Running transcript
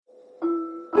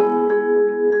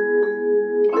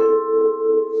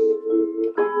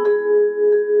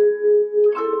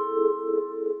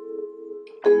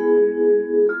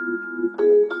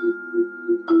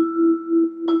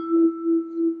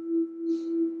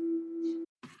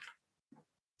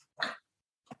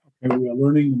And we are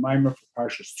learning the Mimer for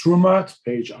Parshas Truma. It's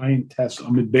page Ayin Tes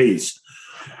Amid Beis.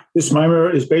 This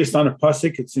Mimer is based on a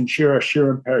pasuk. It's in Shir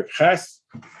Hashirim Perek Ches.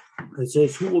 It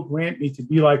says, "Who will grant me to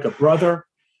be like a brother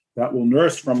that will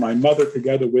nurse from my mother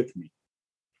together with me?"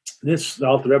 This, the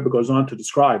Alter Rebbe goes on to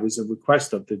describe, is a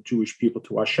request of the Jewish people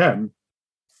to Hashem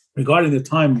regarding the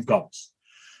time of Galus.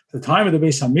 The time of the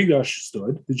Beis Hamikdash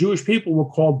stood, the Jewish people were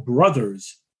called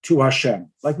brothers to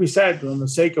Hashem. Like we said, for the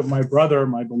sake of my brother,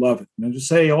 my beloved. And to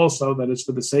say also that it's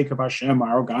for the sake of Hashem,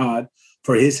 our God,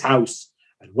 for his house.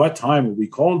 At what time were we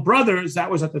called brothers? That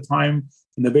was at the time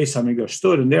when the Beis Hamikdash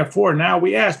stood. And therefore, now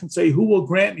we ask and say, who will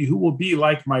grant me, who will be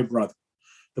like my brother?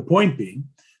 The point being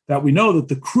that we know that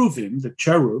the kruvim, the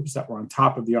cherubs that were on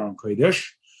top of the Aron Kodesh,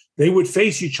 they would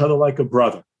face each other like a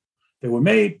brother. They were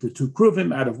made, the two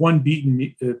kruvim, out of one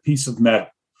beaten piece of metal.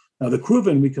 Now, the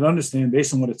kruvim, we can understand,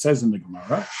 based on what it says in the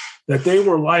Gemara, that they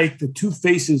were like the two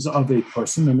faces of a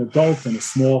person, an adult and a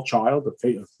small child,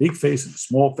 a big face and a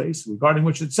small face, regarding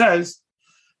which it says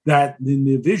that in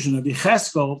the vision of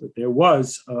Yecheskel, that there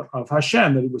was of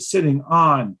Hashem, that he was sitting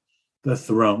on the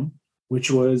throne,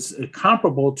 which was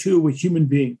comparable to a human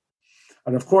being.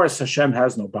 And of course, Hashem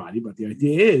has no body, but the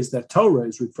idea is that Torah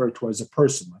is referred to as a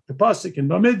person, like the pasuk in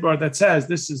Bamidbar that says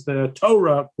this is the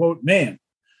Torah, quote, man,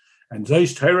 and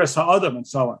Zois Torah Sa'adam, and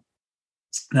so on.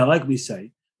 Now, like we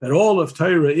say, that all of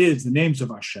Torah is the names of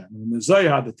Hashem. And in the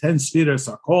Zohar, the 10 spheres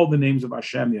are called the names of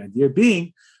Hashem, the idea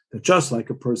being that just like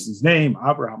a person's name,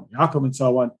 Abraham, Yaakov, and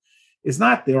so on, is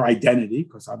not their identity,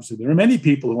 because obviously there are many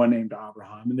people who are named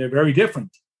Abraham, and they're very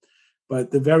different.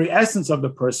 But the very essence of the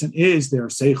person is their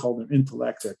seichel, their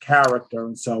intellect, their character,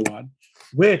 and so on,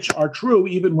 which are true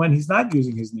even when he's not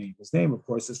using his name. His name, of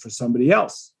course, is for somebody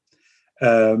else.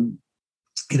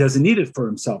 He doesn't need it for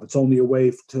himself. It's only a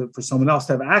way for someone else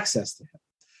to have access to him.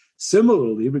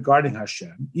 Similarly, regarding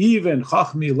Hashem, even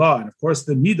Chachmilah, and of course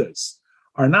the Midas,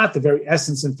 are not the very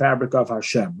essence and fabric of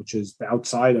Hashem, which is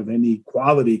outside of any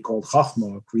quality called Chachma,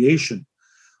 or creation,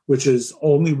 which is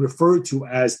only referred to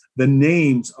as the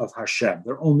names of Hashem.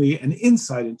 They're only an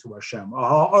insight into Hashem, a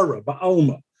ha'ara,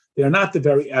 ba'alma. They are not the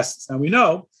very essence. Now we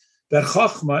know that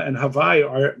Chachma and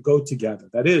Havaya go together.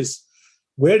 That is,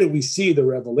 where do we see the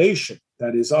revelation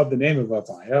that is of the name of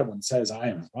Havaya, when it says, I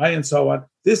am Havaya, and so on?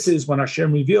 This is when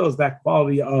Hashem reveals that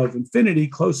quality of infinity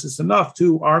closest enough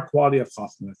to our quality of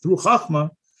Chachma. Through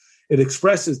Chachma, it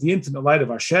expresses the infinite light of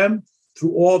Hashem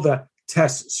through all the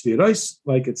Tes Sfiros,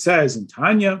 like it says in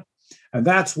Tanya, and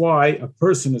that's why a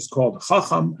person is called a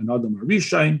Chacham, and Adam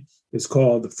Arishain is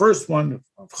called the first one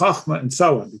of Chachma, and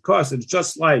so on, because it's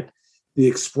just like the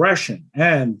expression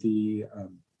and the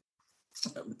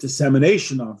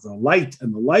dissemination of the light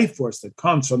and the life force that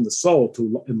comes from the soul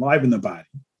to enliven the body,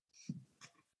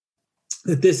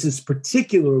 that this is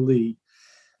particularly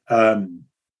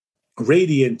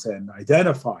radiant and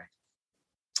identified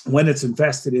when it's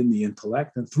invested in the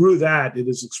intellect, and through that it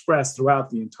is expressed throughout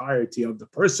the entirety of the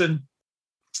person,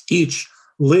 each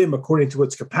limb according to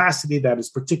its capacity that is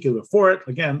particular for it.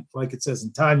 Again, like it says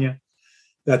in Tanya,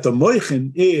 that the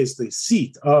moichin is the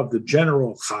seat of the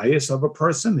general chayas of a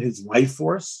person, his life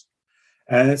force.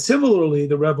 And similarly,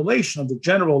 the revelation of the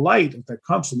general light that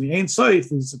comes from the Ein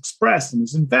Sof is expressed and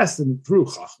is invested through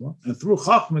Chachma. And through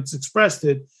Chachma, it's expressed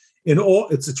in all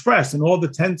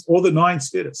the 9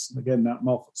 spheres. And again, not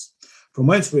Malchus. From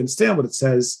whence we understand what it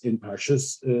says in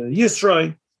Parshas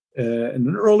Yisro, in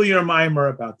an earlier mimer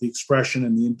about the expression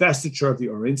and the investiture of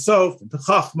the Ein Sof into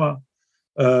Chachma,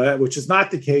 which is not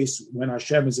the case when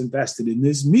Hashem is invested in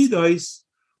this midos,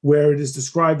 where it is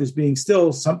described as being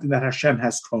still something that Hashem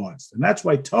has caused. And that's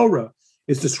why Torah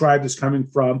is described as coming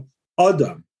from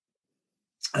Adam.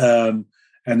 And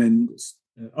in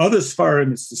other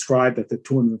Sfarim, it's described that the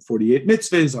 248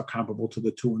 mitzvahs are comparable to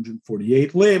the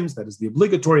 248 limbs, that is the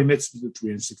obligatory mitzvahs, the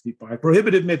 365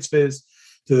 prohibited mitzvahs,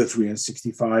 to the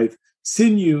 365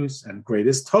 sinews, and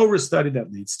greatest Torah study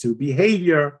that leads to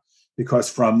behavior,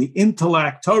 because from the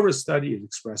intellect Torah study, it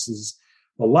expresses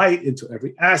the light into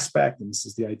every aspect. And this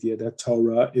is the idea that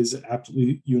Torah is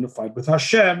absolutely unified with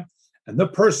Hashem, and the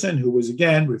person who is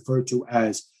again referred to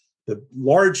as the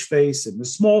large face and the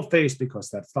small face, because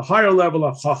that's the higher level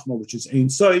of Chachma, which is Ein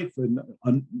Sof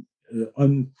and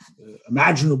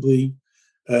unimaginably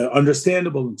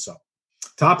understandable and so on.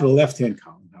 Top of the left-hand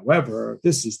column, however,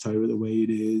 this is Torah the way it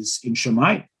is in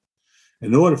Shemayim.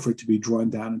 In order for it to be drawn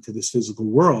down into this physical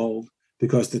world,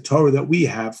 because the Torah that we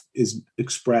have is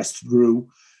expressed through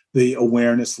the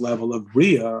awareness level of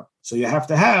Bria, so you have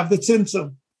to have the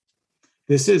Tzimtzum.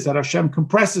 This is that Hashem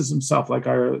compresses himself, like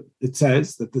it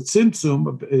says, that the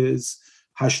Tzimtzum is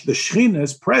the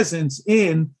Shechina's presence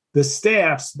in the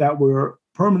staffs that were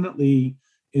permanently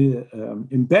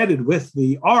embedded with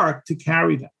the ark to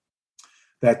carry them.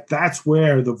 That's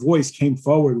where the voice came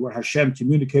forward, where Hashem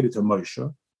communicated to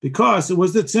Moshe, because it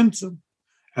was the tzimtzum.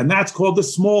 And that's called the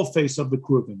small face of the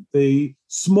kruvim, the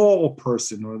small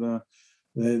person, or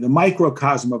the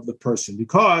microcosm of the person,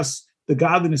 because the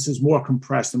godliness is more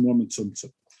compressed and more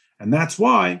mitzumtzum. And that's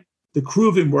why the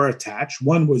kruvim were attached.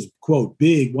 One was, quote,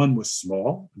 big, one was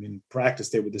small. I mean, in practice,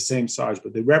 they were the same size,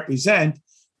 but they represent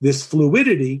this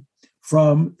fluidity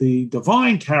from the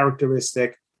divine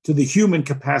characteristic to the human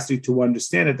capacity to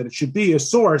understand it, that it should be a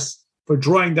source for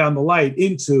drawing down the light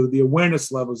into the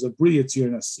awareness levels of Bria, Tzir,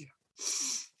 and Asiyah.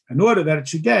 In order that it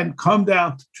should, again, come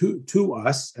down to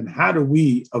us, and how do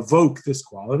we evoke this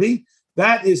quality?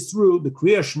 That is through the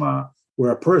Kriya Shema,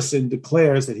 where a person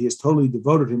declares that he has totally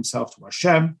devoted himself to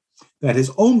Hashem, that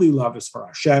his only love is for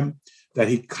Hashem, that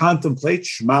he contemplates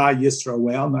Shema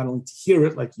Yisrael, not only to hear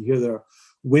it like you hear the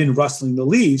wind rustling the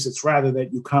leaves, it's rather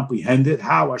that you comprehend it,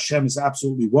 how Hashem is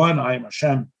absolutely one. I am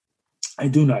Hashem, I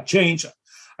do not change.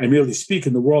 I merely speak,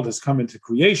 and the world has come into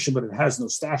creation, but it has no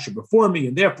stature before me.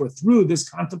 And therefore, through this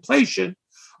contemplation,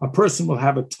 a person will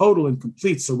have a total and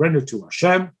complete surrender to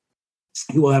Hashem.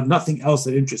 He will have nothing else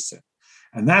that interests him.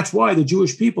 And that's why the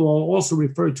Jewish people are also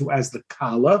referred to as the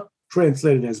Kala,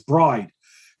 translated as bride,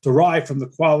 derived from the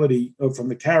quality, from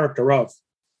the character of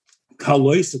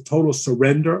Kalois, a total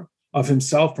surrender of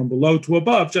himself from below to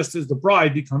above, just as the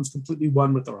bride becomes completely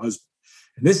one with her husband.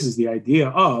 And this is the idea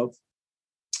of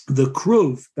the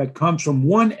kruv that comes from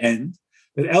one end,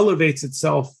 that elevates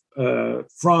itself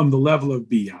from the level of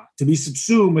Biyah, to be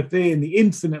subsumed within the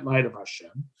infinite light of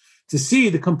Hashem, to see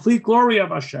the complete glory of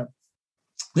Hashem.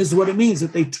 This is what it means,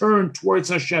 that they turn towards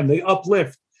Hashem, they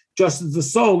uplift, just as the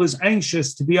soul is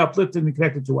anxious to be uplifted and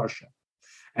connected to Hashem.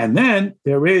 And then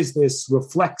there is this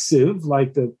reflexive,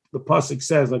 like the pasuk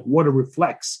says, like water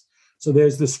reflects. So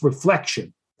there's this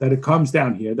reflection that it comes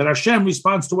down here, that Hashem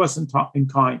responds to us in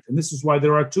kind. And this is why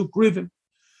there are two kruvim.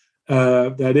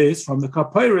 That is, from the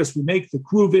kapairos, we make the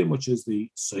kruvim, which is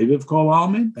the Seviv Kol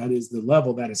Almin, that is the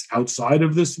level that is outside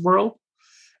of this world,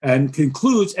 and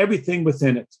concludes everything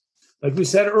within it. Like we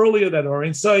said earlier, that our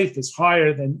insight is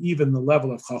higher than even the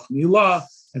level of Chachmilah,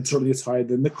 and certainly it's higher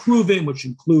than the kruvim, which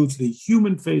includes the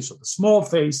human face or the small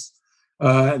face.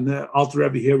 And the Alter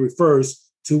Rebbe here refers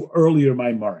to earlier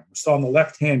Maimarim. We're still on the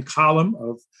left-hand column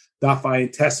of Daf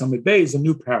Ayin Tes Amud Beis, a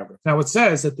new paragraph. Now it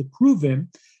says that the kruvim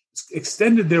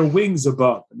extended their wings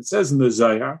above. And it says in the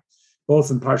Zayar,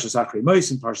 both in Parshas Achrei Mos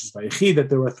and Parshas Vayechi, that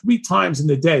there are 3 times in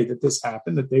the day that this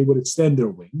happened, that they would extend their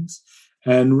wings.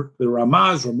 And the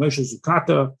Ramaz, Ramosha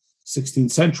Zukata,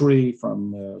 16th century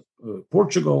from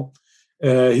Portugal,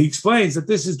 he explains that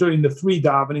this is during the 3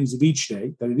 davenings of each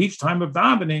day, that at each time of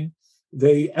davening,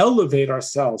 they elevate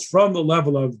ourselves from the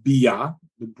level of Biyah,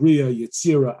 the Bria,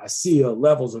 Yetzira, Asiya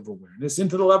levels of awareness,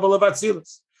 into the level of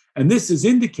Atzilus. And this is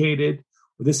indicated,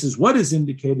 this is what is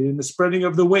indicated in the spreading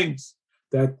of the wings,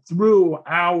 that through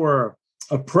our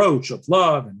approach of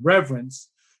love and reverence,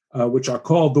 which are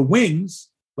called the wings,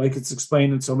 like it's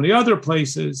explained in so many other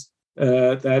places,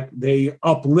 that they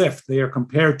uplift, they are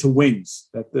compared to wings,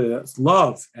 that the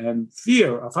love and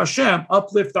fear of Hashem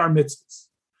uplift our mitzvahs.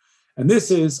 And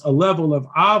this is a level of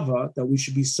Ava that we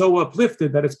should be so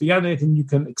uplifted that it's beyond anything you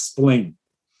can explain.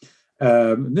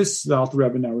 And this, the Alter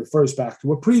Rebbe now refers back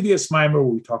to a previous mimer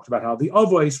where we talked about how the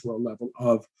Avos were a level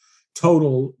of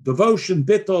total devotion,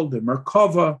 Bittul, the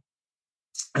Merkava,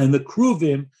 and the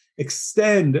Kruvim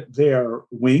extend their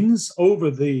wings over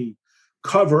the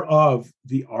cover of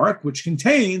the ark, which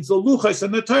contains the Luchos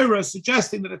and the Torah,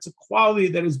 suggesting that it's a quality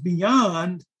that is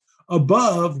beyond,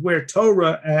 above where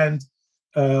Torah and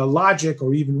logic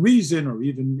or even reason or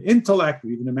even intellect or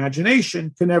even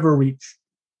imagination can ever reach.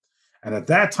 And at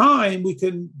that time, we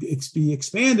can be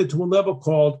expanded to a level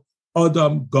called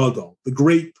Adam Gadol, the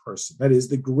great person, that is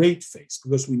the great face,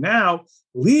 because we now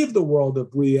leave the world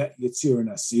of Bria, Yetzir, and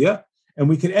Asiyah, and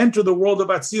we can enter the world of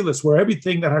Atzilus, where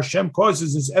everything that Hashem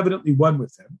causes is evidently one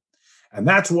with him. And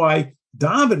that's why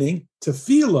davening,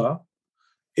 tefillah,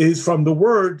 is from the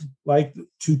word like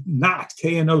to knot,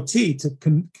 K-N-O-T, to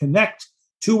connect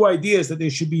 2 ideas that they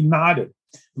should be knotted.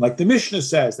 Like the Mishnah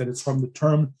says, that it's from the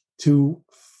term to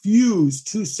fuse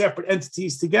 2 separate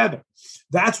entities together.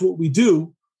 That's what we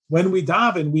do when we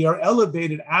daven. We are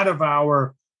elevated out of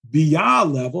our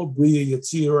Biyah level, Bria,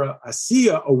 Yetzira,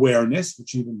 Asiya awareness,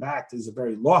 which even that is a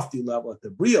very lofty level at the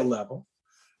Bria level,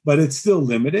 but it's still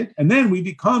limited. And then we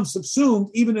become subsumed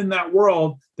even in that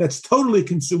world that's totally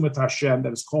consumed with Hashem,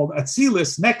 that is called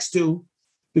Atzilus, next to,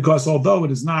 because although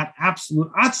it is not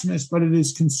absolute Atzmis, but it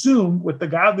is consumed with the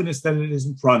godliness that it is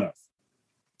in front of.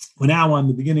 We're now on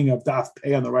the beginning of Daf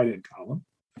Pei on the right-hand column.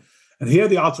 And here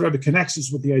the Alter Rebbe connects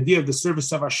us with the idea of the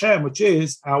service of Hashem, which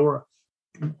is our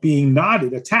being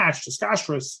knotted, attached,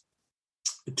 skashras,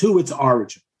 to its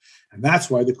origin. And that's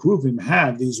why the Kruvim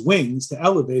have these wings to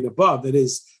elevate above, that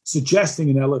is suggesting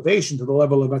an elevation to the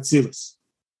level of Atzilus.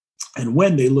 And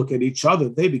when they look at each other,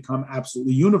 they become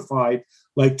absolutely unified,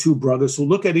 like two brothers who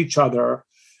look at each other.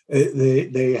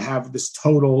 They have this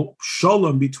total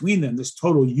shalom between them, this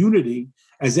total unity,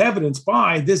 as evidenced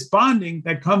by this bonding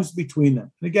that comes between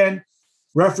them. And again,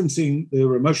 referencing the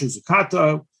Ramosha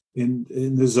Zukata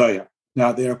in the Zohar.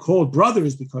 Now, they are called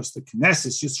brothers because the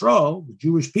Knesset Yisrael, the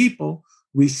Jewish people,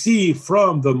 receive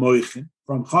from the Moichin,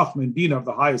 from Chachma and Bina of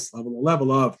the highest level, the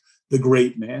level of the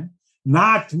great man,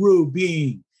 not through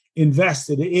being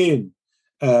invested in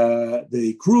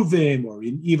the Kruvim or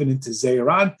even into Zeir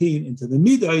Anpin, into the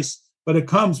Midas, but it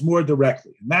comes more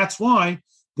directly. And that's why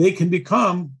they can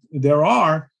become, there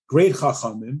are great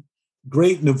Chachamim,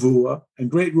 great Nevuah,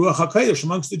 and great Ruach HaKodesh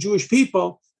amongst the Jewish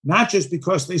people, not just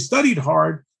because they studied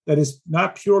hard, that is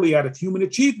not purely out of human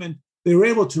achievement, they were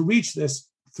able to reach this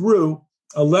through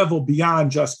a level beyond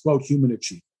just, quote, human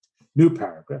achievement. New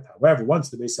paragraph. However, once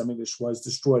the Beis HaMikdash was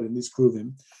destroyed in these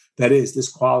Kruvim, that is, this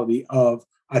quality of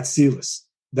Atzilus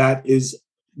that is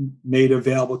made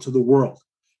available to the world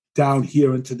down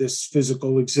here into this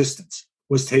physical existence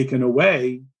was taken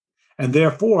away. And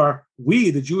therefore,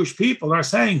 we, the Jewish people, are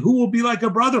saying, who will be like a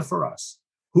brother for us?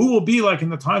 Who will be like in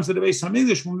the times of the Beis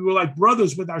HaMikdash when we were like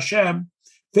brothers with Hashem,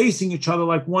 facing each other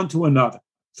like one to another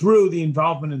through the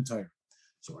involvement in Torah?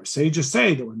 So our sages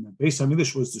say that when the Beis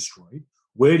HaMikdash was destroyed,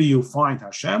 where do you find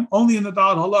Hashem? Only in the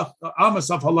Dal Halach, Amos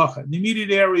of Halacha, in the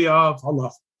immediate area of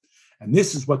Halacha. And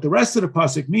this is what the rest of the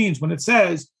pasuk means when it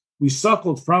says, we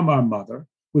suckled from our mother,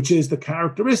 which is the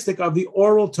characteristic of the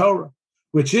oral Torah,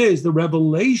 which is the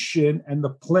revelation and the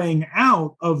playing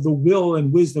out of the will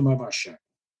and wisdom of Hashem.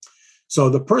 So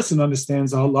the person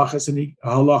understands the halachas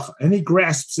and he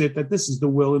grasps it, that this is the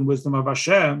will and wisdom of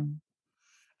Hashem,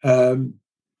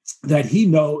 that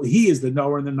he is the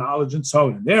knower and the knowledge and so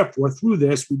on. And therefore, through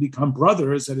this, we become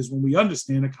brothers. That is when we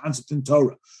understand a concept in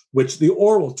Torah, which the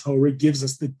oral Torah gives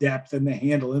us the depth and the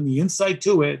handle and the insight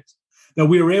to it, that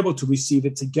we are able to receive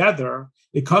it together.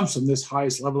 It comes from this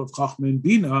highest level of Chachma and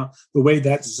Bina, the way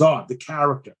that Zod, the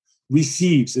character,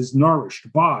 receives, is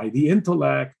nourished by the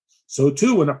intellect. So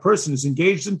too, when a person is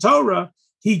engaged in Torah,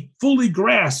 he fully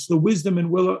grasps the wisdom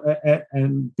and will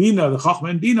and Bina, the Chachma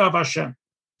and Bina of Hashem.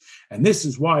 And this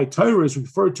is why Torah is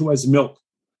referred to as milk,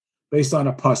 based on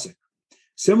a pasuk.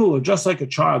 Similar, just like a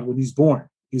child when he's born,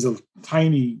 he's a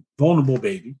tiny, vulnerable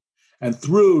baby, and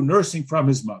through nursing from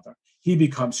his mother, he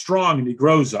becomes strong and he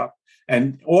grows up,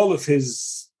 and all of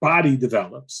his body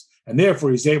develops, and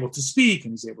therefore he's able to speak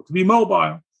and he's able to be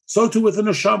mobile. So too with the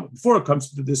neshama. Before it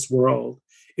comes to this world,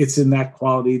 it's in that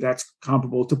quality that's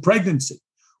comparable to pregnancy,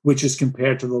 which is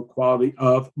compared to the quality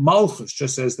of malchus,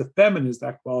 just as the feminine is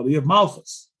that quality of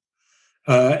malchus.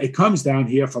 It comes down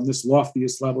here from this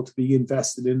loftiest level to be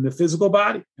invested in the physical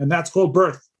body, and that's called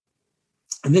birth.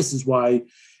 And this is why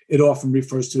it often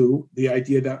refers to the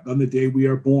idea that on the day we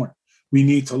are born, we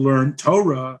need to learn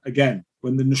Torah again.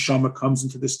 When the neshama comes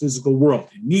into this physical world,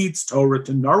 it needs Torah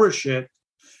to nourish it.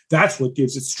 That's what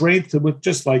gives it strength to it,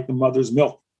 just like the mother's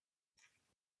milk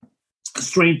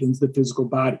strengthens the physical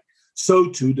body. So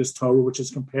too does Torah, which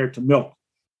is compared to milk,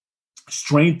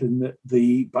 strengthen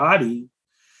the body.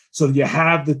 So you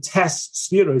have the test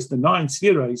spheros, the 9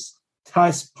 spheros,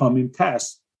 test, pamim,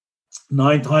 test,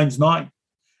 9 times 9.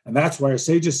 And that's why our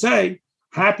sages say,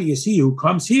 happy is he who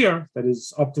comes here, that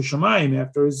is up to Shemayim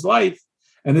after his life,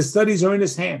 and his studies are in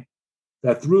his hand.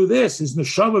 That through this, his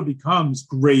neshama becomes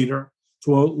greater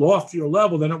to a loftier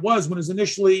level than it was when it was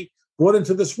initially brought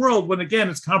into this world, when again,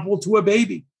 it's comparable to a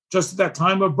baby. Just at that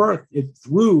time of birth,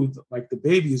 like the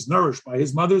baby is nourished by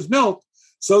his mother's milk,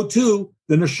 so too,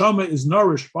 the neshama is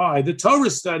nourished by the Torah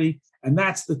study, and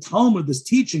that's the Talmud, the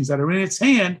teachings that are in its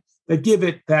hand that give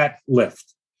it that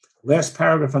lift. Last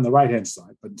paragraph on the right-hand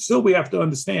side. But still we have to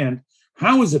understand,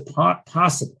 how is it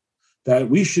possible that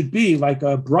we should be like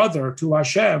a brother to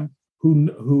Hashem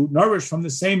who nourished from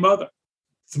the same mother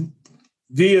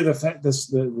via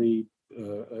the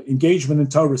engagement in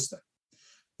Torah study?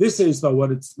 This is, though,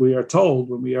 we are told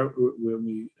when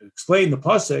we explain the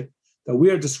pasuk, that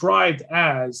we are described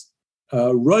as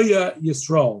Roya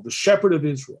Yisrael, the shepherd of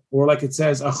Israel, or like it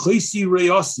says, Achisi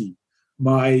Reyasi,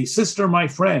 my sister, my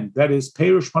friend, that is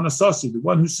Perush Panasasi, the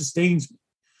one who sustains me.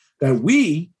 That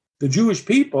we, the Jewish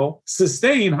people,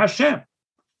 sustain Hashem.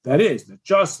 That is, that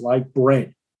just like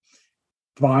bread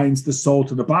binds the soul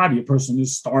to the body, a person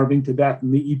is starving to death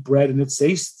and they eat bread and it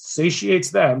satiates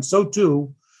them, so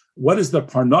too, what is the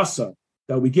parnasa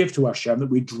that we give to Hashem, that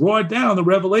we draw down the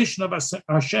revelation of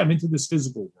Hashem into this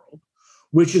physical world,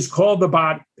 which is called the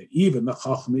body. That even the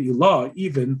Chachma Ilah,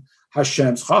 even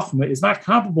Hashem's Chachma, is not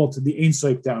comparable to the Ein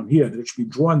Sof down here, that it should be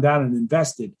drawn down and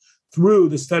invested through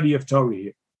the study of Torah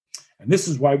here. And this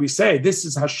is why we say, this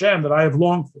is Hashem that I have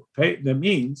longed for. Okay? That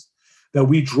means that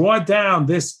we draw down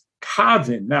this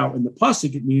kavin. Now, in the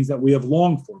pasuk, it means that we have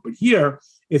longed for. But here,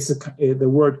 it's the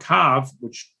word kav,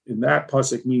 which in that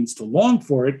pasuk means to long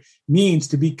for it, means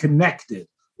to be connected.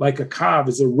 Like a kav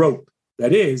is a rope.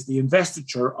 That is the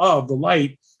investiture of the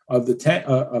light of the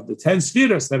 10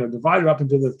 spheres that are divided up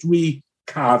into the 3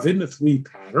 kavin, the 3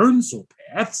 patterns or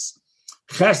paths.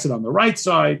 Chesed on the right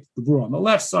side, the Baruch on the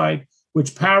left side,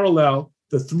 which parallel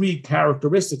the 3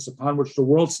 characteristics upon which the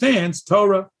world stands: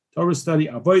 Torah study,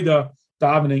 avodah,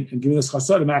 davening, and giving us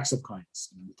chasadim, acts of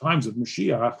kindness. In the times of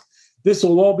Mashiach, this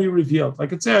will all be revealed,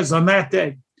 like it says, on that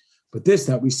day. But this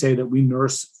that we say that we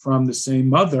nurse from the same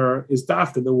mother is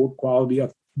dafta, the quality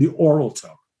of the oral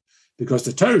Torah. Because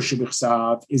the Torah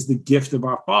Shebichsav is the gift of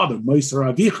our father, Moiser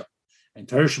Avicha. And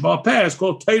Torah Shebal Peh is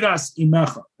called Teiras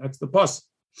Imecha. That's the pasuk.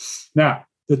 Now,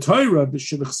 the Torah of the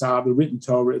Shebichsav, the written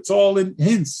Torah, it's all in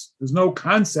hints. There's no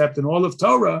concept in all of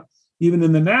Torah, even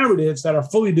in the narratives that are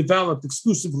fully developed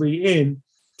exclusively in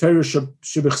Torah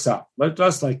Shebichsav.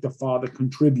 Just like the father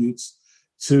contributes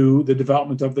to the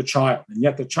development of the child, and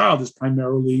yet the child is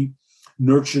primarily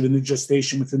nurtured in the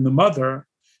gestation within the mother.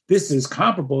 This is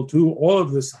comparable to all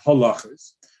of this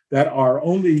halachas that are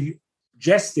only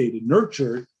gestated,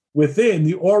 nurtured within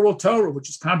the oral Torah, which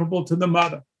is comparable to the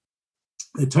mother.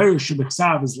 The Torah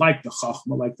Shebichsav is like the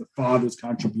Chachma, like the father's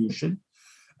contribution,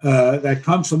 that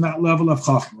comes from that level of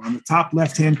Chachma on the top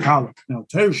left-hand column. Now,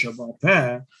 Torah Shebal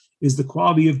Peh is the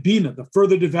quality of Bina, the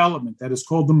further development that is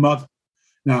called the mother.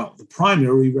 Now, the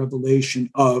primary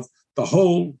revelation of the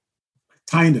whole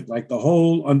Tainuk, like the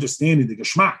whole understanding, the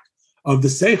Geshmak of the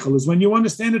Seichel, is when you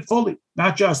understand it fully,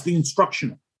 not just the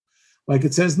instructional. Like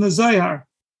it says in the Zohar,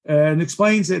 and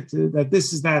explains it, that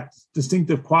this is that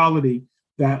distinctive quality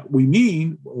that we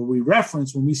mean, or we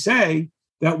reference when we say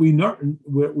that we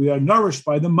are nourished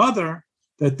by the mother,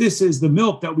 that this is the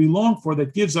milk that we long for,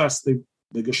 that gives us the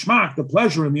Geshmak, the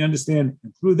pleasure and the understanding.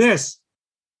 And through this,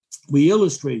 we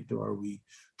illustrate, or we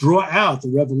draw out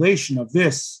the revelation of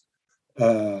this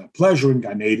pleasure in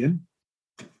Gan Eden,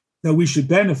 that we should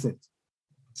benefit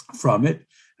from it.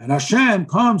 And Hashem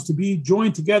comes to be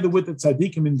joined together with the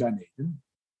tzaddikim in Gan Eden,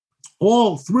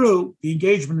 all through the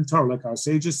engagement in Torah. Like our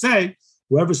sages say,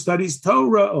 whoever studies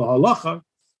Torah or halacha,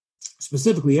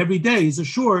 specifically every day, is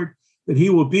assured that he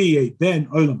will be a ben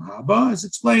olam haba, as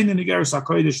explained in the Igeres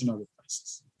HaKodesh and other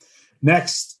places.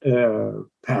 Next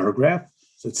paragraph.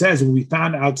 So it says, when we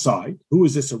found outside, who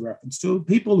is this a reference to?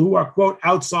 People who are, quote,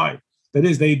 outside. That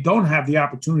is, they don't have the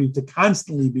opportunity to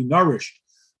constantly be nourished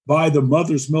by the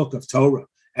mother's milk of Torah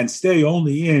and stay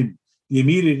only in the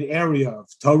immediate area of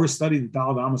Torah study, the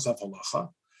Daled Amos of Halacha.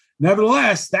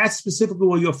 Nevertheless, that's specifically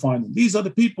where you'll find them. These are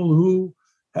the people who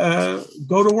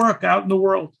go to work out in the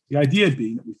world. The idea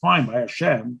being that we find by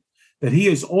Hashem that he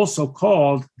is also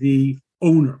called the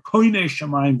owner, Koine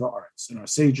Shemayim Va'aretz. And our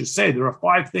sages say there are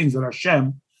 5 things that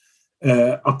Hashem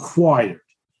acquired.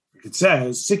 It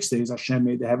says 6 days Hashem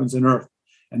made the heavens and earth,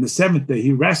 and the 7th day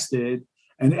he rested,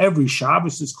 and every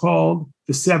Shabbos is called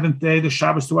the 7th day, the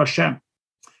Shabbos to Hashem.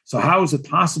 So how is it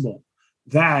possible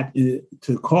that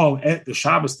to call the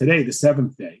Shabbos today the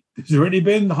 7th day? There's already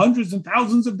been hundreds and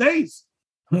thousands of days.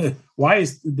 Why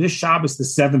is this Shabbos the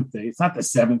 7th day? It's not the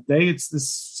 7th day, it's the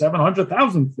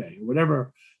 700,000th day, or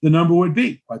whatever the number would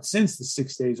be. But since the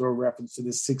 6 days are a reference to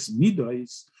the 6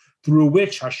 midos through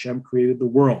which Hashem created the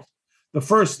world. The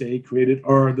first day created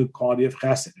the quality of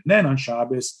chesed. And then on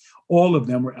Shabbos, all of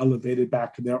them were elevated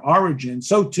back to their origin.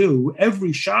 So too,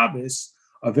 every Shabbos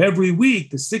of every week,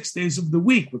 the 6 days of the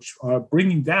week, which are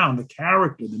bringing down the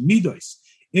character, the midos,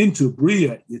 into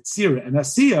Bria, Yetzirah, and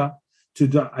Asiyah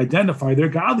to identify their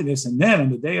godliness. And then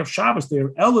on the day of Shabbos, they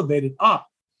are elevated up.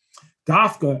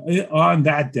 Dafka on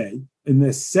that day, in the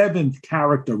 7th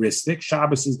characteristic,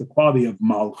 Shabbos is the quality of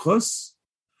Malchus,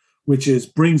 which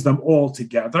brings them all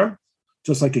together.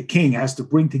 Just like a king has to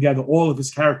bring together all of his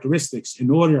characteristics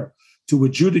in order to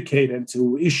adjudicate and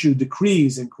to issue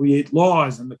decrees and create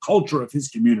laws and the culture of his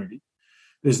community.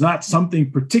 There's not something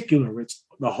particular, it's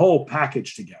the whole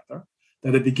package together,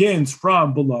 that it begins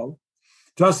from below.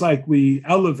 Just like we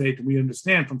elevate and we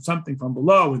understand from something from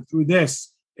below, and through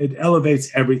this, it elevates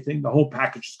everything, the whole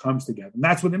package comes together. And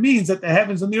that's what it means that the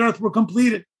heavens and the earth were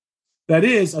completed. That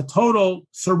is a total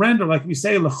surrender, like we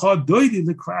say, L'cha doidi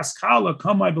l'kras kala,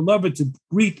 come my beloved to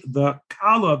greet the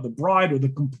kala, the bride, or the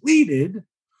completed,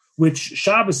 which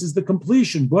Shabbos is the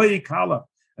completion, boy kala.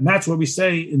 And that's what we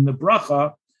say in the bracha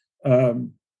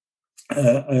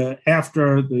after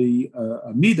the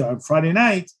Amida on Friday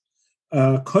night,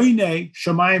 koine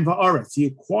shamayim va'aretz. He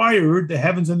acquired the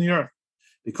heavens and the earth.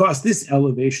 Because this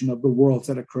elevation of the world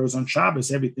that occurs on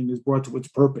Shabbos, everything is brought to its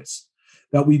purpose.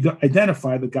 That we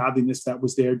identify the godliness that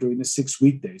was there during the 6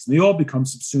 weekdays. And they all become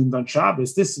subsumed on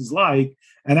Shabbos. This is like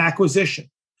an acquisition,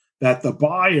 that the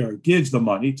buyer gives the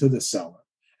money to the seller.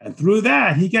 And through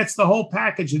that, he gets the whole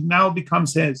package. It now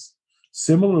becomes his.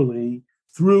 Similarly,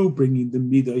 through bringing the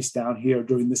midos down here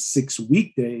during the 6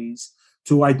 weekdays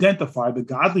to identify the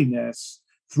godliness,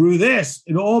 through this,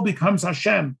 it all becomes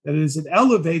Hashem. That is, it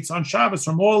elevates on Shabbos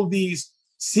from all these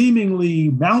seemingly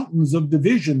mountains of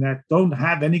division that don't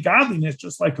have any godliness,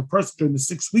 just like a person during the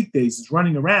 6 weekdays is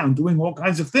running around doing all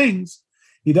kinds of things.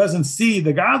 He doesn't see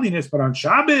the godliness, but on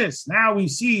Shabbos, now he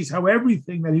sees how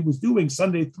everything that he was doing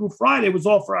Sunday through Friday was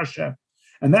all for Hashem.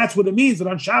 And that's what it means, that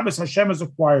on Shabbos, Hashem has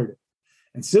acquired it.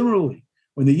 And similarly,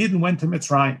 when the Yidden went to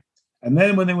Mitzrayim, and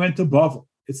then when they went to Bavel,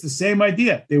 it's the same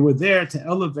idea. They were there to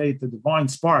elevate the divine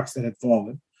sparks that had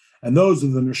fallen. And those are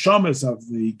the neshamas of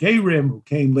the Gerim who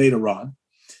came later on,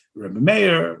 Rabbi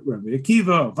Meir, Rabbi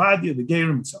Akiva, Ovadia, the Gerim,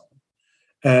 and so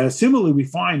on. Similarly, we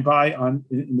find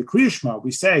in the Kriya Shema,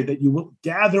 we say that you will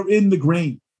gather in the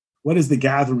grain. What is the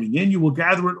gathering in? You will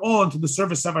gather it all into the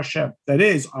service of Hashem. That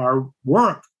is our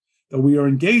work that we are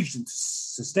engaged in to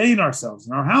sustain ourselves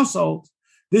in our household.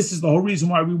 This is the whole reason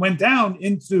why we went down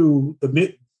into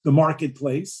the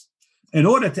marketplace, in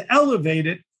order to elevate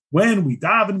it when we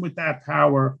daven with that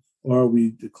power, or we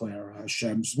declare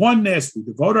Hashem's oneness, we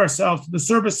devote ourselves to the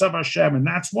service of Hashem. And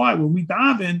that's why when we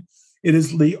daven, it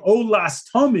is li'olas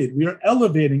tamid. We are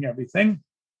elevating everything.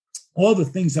 All the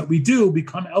things that we do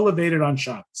become elevated on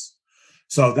Shabbos.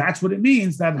 So that's what it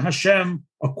means that Hashem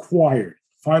acquired.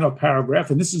 Final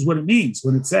paragraph. And this is what it means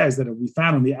when it says that we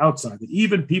found on the outside, that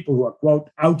even people who are,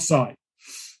 quote, outside,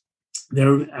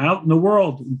 they're out in the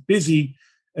world, busy,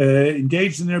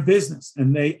 engaged in their business,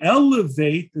 and they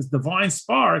elevate this divine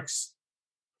sparks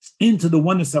into the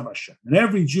oneness of Hashem. And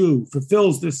every Jew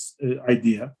fulfills this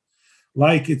idea,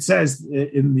 like it says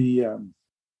in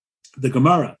the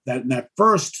Gemara, that in that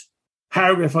first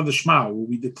paragraph of the Shema, where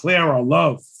we declare our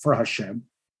love for Hashem,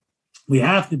 we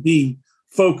have to be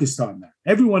focused on that.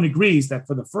 Everyone agrees that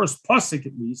for the first pasuk,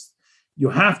 at least,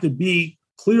 you have to be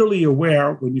clearly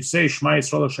aware when you say Shema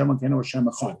Yisrael Hashem Elokeinu Hashem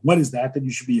Echad. What is that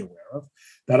you should be aware of?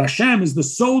 That Hashem is the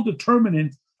sole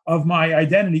determinant of my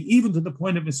identity, even to the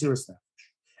point of Mesiras Nefesh.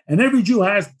 And every Jew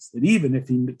has this, that even if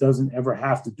he doesn't ever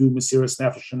have to do Mesiras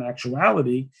Nefesh in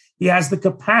actuality, he has the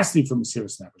capacity for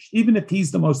Mesiras Nefesh. Even if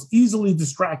he's the most easily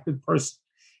distracted person,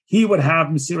 he would have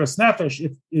Mesiras Nefesh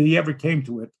if he ever came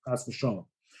to it, Chas v'sholom.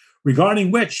 Regarding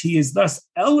which he is thus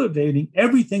elevating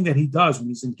everything that he does when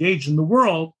he's engaged in the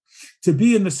world to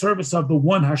be in the service of the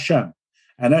one Hashem.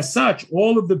 And as such,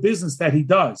 all of the business that he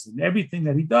does and everything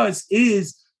that he does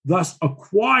is thus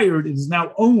acquired, it is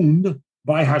now owned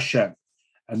by Hashem.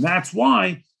 And that's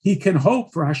why he can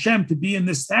hope for Hashem to be in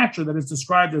this stature that is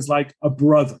described as like a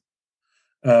brother.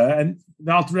 And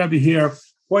the Alter Rebbe here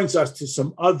points us to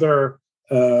some other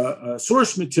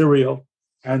source material,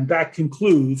 and that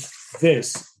concludes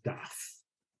this daf.